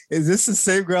 wow, is this the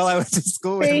same girl I went to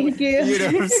school with? Thank you.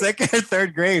 From second or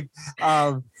third grade.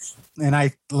 And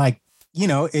I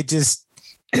it just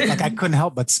like I couldn't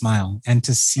help but smile and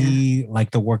to see like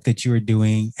the work that you were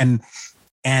doing and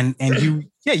you,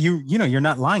 you're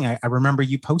not lying. I remember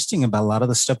you posting about a lot of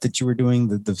the stuff that you were doing,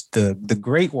 the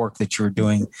great work that you were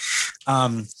doing.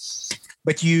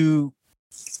 But your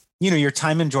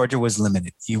time in Georgia was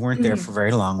limited. You weren't there for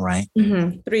very long, right?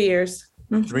 3 years.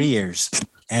 3 years.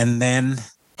 And then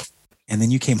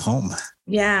you came home.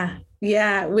 Yeah.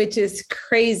 Yeah. Which is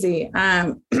crazy.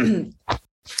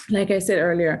 Like I said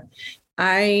earlier,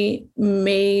 I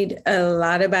made a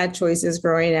lot of bad choices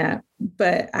growing up,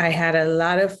 but I had a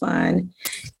lot of fun.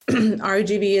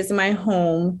 RGV is my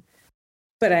home,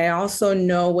 but I also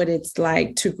know what it's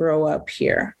like to grow up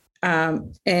here.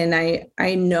 And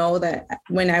I know that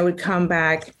when I would come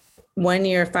back 1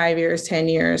 year, 5 years, 10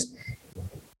 years,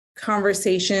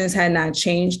 conversations had not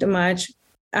changed much.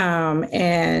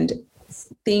 And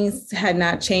things had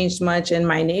not changed much in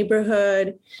my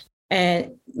neighborhood.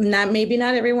 And maybe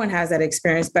not everyone has that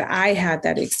experience, but I had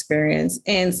that experience.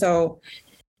 And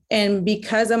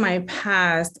because of my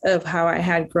past of how I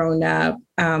had grown up,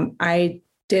 I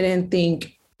didn't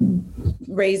think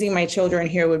raising my children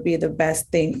here would be the best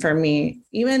thing for me.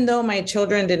 Even though my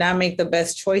children did not make the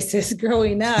best choices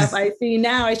growing up, I see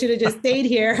now I should have just stayed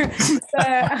here.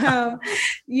 But,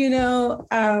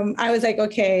 I was like,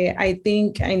 okay, I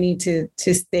think I need to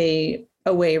stay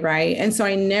away, right? And so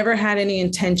I never had any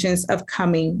intentions of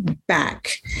coming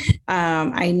back.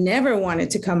 I never wanted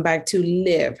to come back to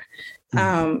live.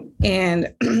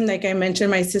 And like I mentioned,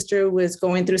 my sister was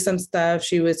going through some stuff.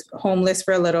 She was homeless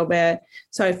for a little bit.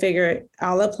 So I figured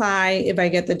I'll apply. If I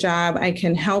get the job, I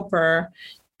can help her.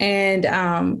 And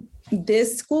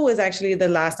this school was actually the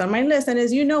last on my list. And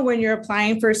as you know, when you're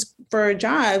applying for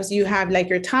jobs, you have like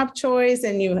your top choice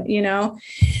and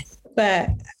but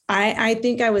I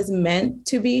think I was meant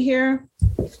to be here.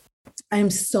 I'm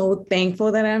so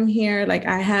thankful that I'm here. Like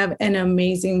I have an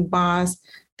amazing boss.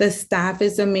 The staff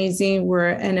is amazing. We're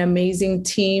an amazing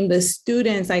team. The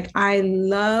students, like I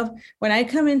love when I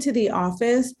come into the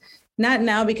office, not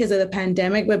now because of the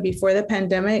pandemic, but before the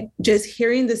pandemic, just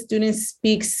hearing the students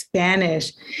speak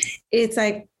Spanish. It's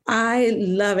like, I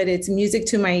love it. It's music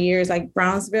to my ears. Like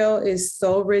Brownsville is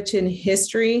so rich in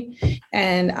history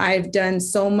and I've done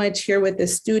so much here with the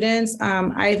students.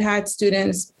 I've had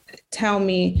students tell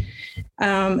me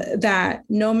that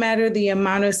no matter the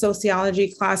amount of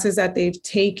sociology classes that they've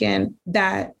taken,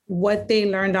 that what they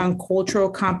learned on cultural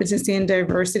competency and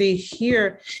diversity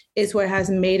here is what has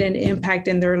made an impact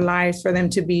in their lives for them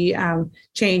to be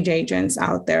change agents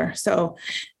out there. So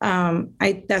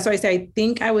that's why I say I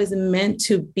think I was meant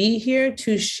to be here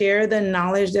to share the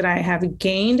knowledge that I have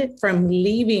gained from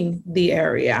leaving the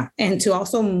area and to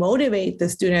also motivate the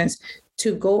students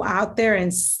to go out there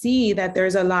and see that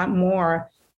there's a lot more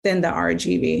than the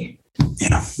RGV.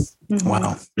 Yeah. Mm-hmm.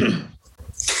 Wow.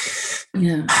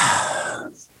 Yeah.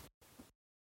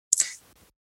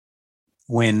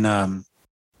 When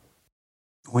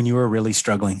you were really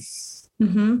struggling,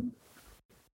 mm-hmm.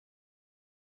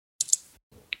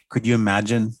 Could you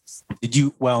imagine? Could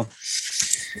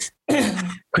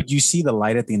you see the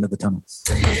light at the end of the tunnel?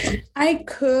 I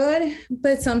could,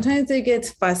 but sometimes it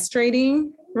gets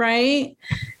frustrating, right?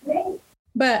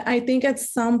 But I think at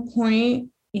some point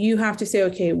you have to say,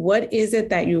 okay, what is it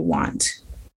that you want?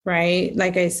 Right?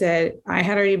 Like I said, I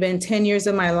had already been 10 years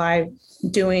of my life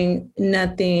doing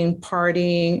nothing,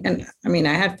 partying. And I mean,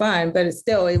 I had fun, but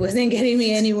it wasn't getting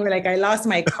me anywhere. Like I lost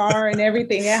my car and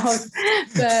everything else.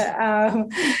 But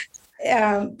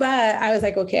I was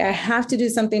like, okay, I have to do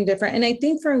something different. And I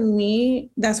think for me,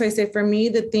 that's why I say for me,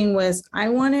 the thing was I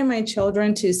wanted my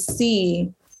children to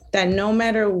see that no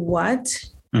matter what,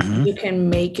 mm-hmm. you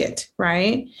can make it,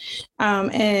 right?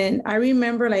 And I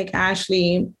remember like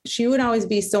Ashley, she would always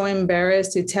be so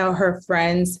embarrassed to tell her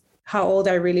friends how old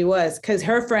I really was because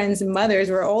her friends' mothers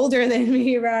were older than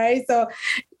me, right? So,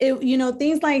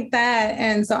 things like that.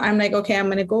 And so I'm like, okay, I'm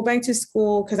going to go back to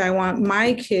school because I want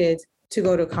my kids to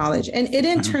go to college. And it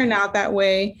didn't mm-hmm. turn out that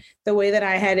way, the way that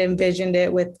I had envisioned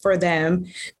it for them.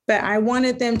 But I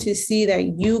wanted them to see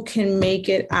that you can make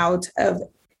it out of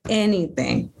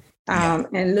anything.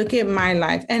 And look at my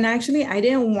life. And actually, I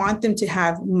didn't want them to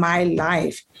have my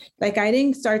life. Like I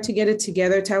didn't start to get it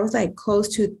together till I was like close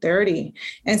to 30.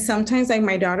 And sometimes like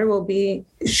my daughter will be,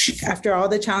 after all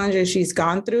the challenges she's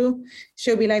gone through,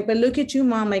 she'll be like, but look at you,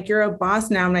 Mom, like you're a boss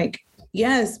now. I'm like,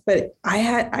 yes, but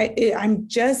I'm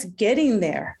just getting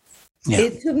there. Yeah.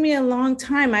 It took me a long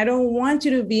time. I don't want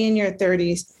you to be in your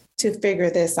 30s to figure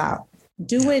this out.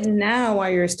 Do it now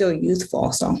while you're still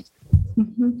youthful. So.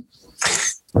 Mm-hmm.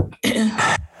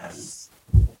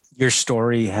 Your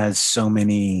story has so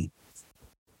many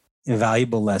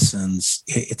valuable lessons.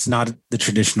 It's not the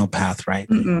traditional path, right?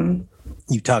 Mm-mm.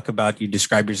 You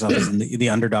describe yourself as the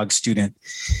underdog student,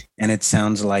 and it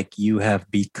sounds like you have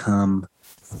become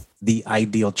the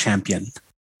ideal champion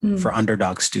for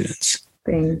underdog students.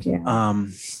 Thank you.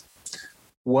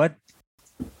 What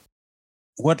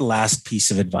last piece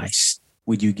of advice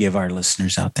would you give our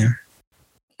listeners out there?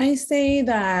 I say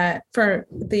that for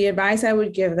the advice I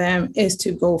would give them is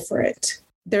to go for it.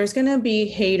 There's going to be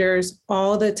haters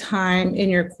all the time in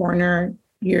your corner,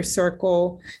 your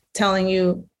circle, telling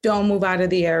you, don't move out of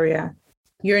the area.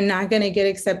 You're not going to get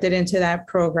accepted into that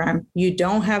program. You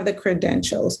don't have the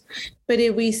credentials. But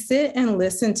if we sit and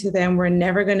listen to them, we're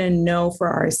never going to know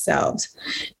for ourselves.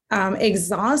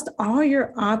 Exhaust all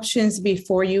your options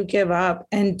before you give up,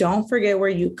 and don't forget where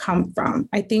you come from.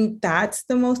 I think that's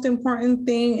the most important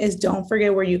thing, is don't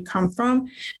forget where you come from.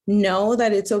 Know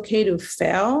that it's okay to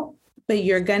fail, but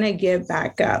you're going to get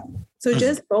back up. So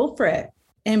just go for it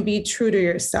and be true to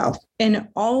yourself, and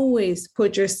always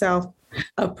put yourself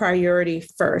a priority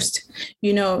first.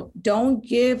 Don't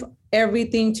give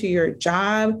everything to your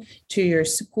job, to your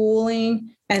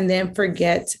schooling, and then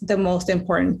forget the most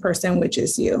important person, which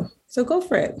is you. So go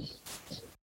for it.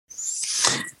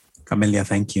 Camelia,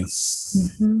 thank you.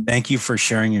 Mm-hmm. Thank you for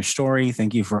sharing your story.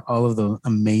 Thank you for all of the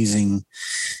amazing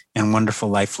and wonderful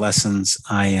life lessons.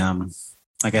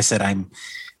 Like I said, I'm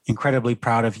incredibly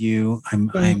proud of you.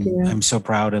 I'm so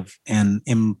proud of and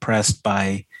impressed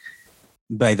by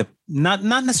the not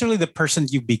necessarily the person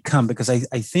you've become, because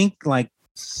I think, like,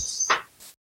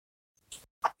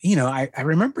 I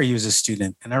remember you as a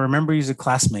student, and I remember you as a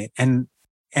classmate, and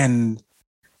I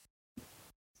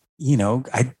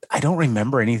don't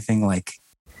remember anything like.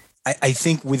 I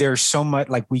think there's so much,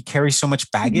 like, we carry so much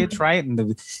baggage, right?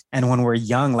 And when we're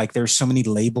young, like, there's so many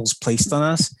labels placed on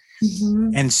us.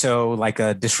 Mm-hmm. And so, like,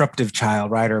 a disruptive child,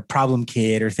 right? Or a problem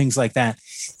kid, or things like that.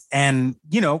 And,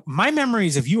 my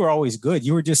memories of you are always good.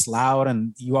 You were just loud,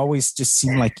 and you always just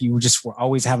seemed like you were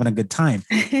always having a good time.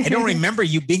 I don't remember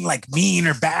you being, like, mean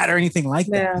or bad or anything like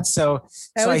that. So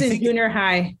I think junior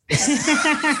high.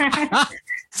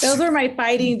 Those were my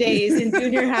fighting days in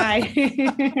junior high.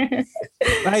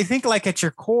 But I think, like, at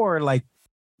your core, like,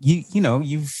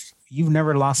 you've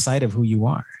never lost sight of who you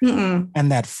are. Mm-mm.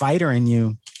 And that fighter in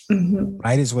you,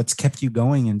 right, is what's kept you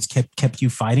going and kept you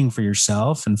fighting for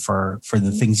yourself and for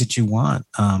the things that you want.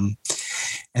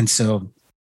 And so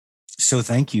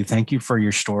thank you for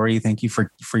your story. Thank you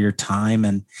for your time,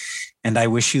 and I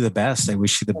wish you the best. I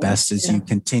wish you the best as you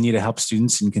continue to help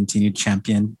students and continue to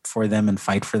champion for them and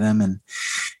fight for them, and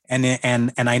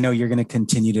I know you're going to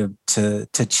continue to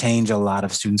change a lot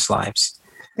of students' lives.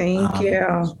 Thank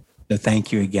you. So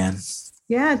thank you again.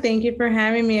 Yeah, thank you for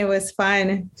having me. It was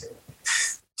fun.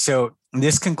 So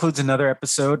this concludes another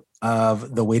episode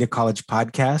of the Way to College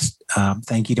podcast.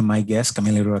 Thank you to my guest,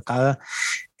 Camelia Rubalcada.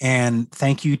 And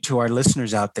thank you to our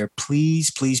listeners out there.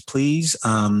 Please, please, please,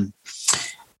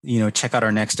 check out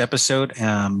our next episode.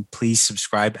 Please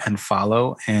subscribe and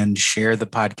follow and share the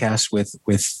podcast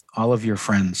with all of your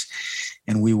friends.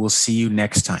 And we will see you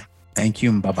next time. Thank you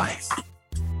and bye-bye.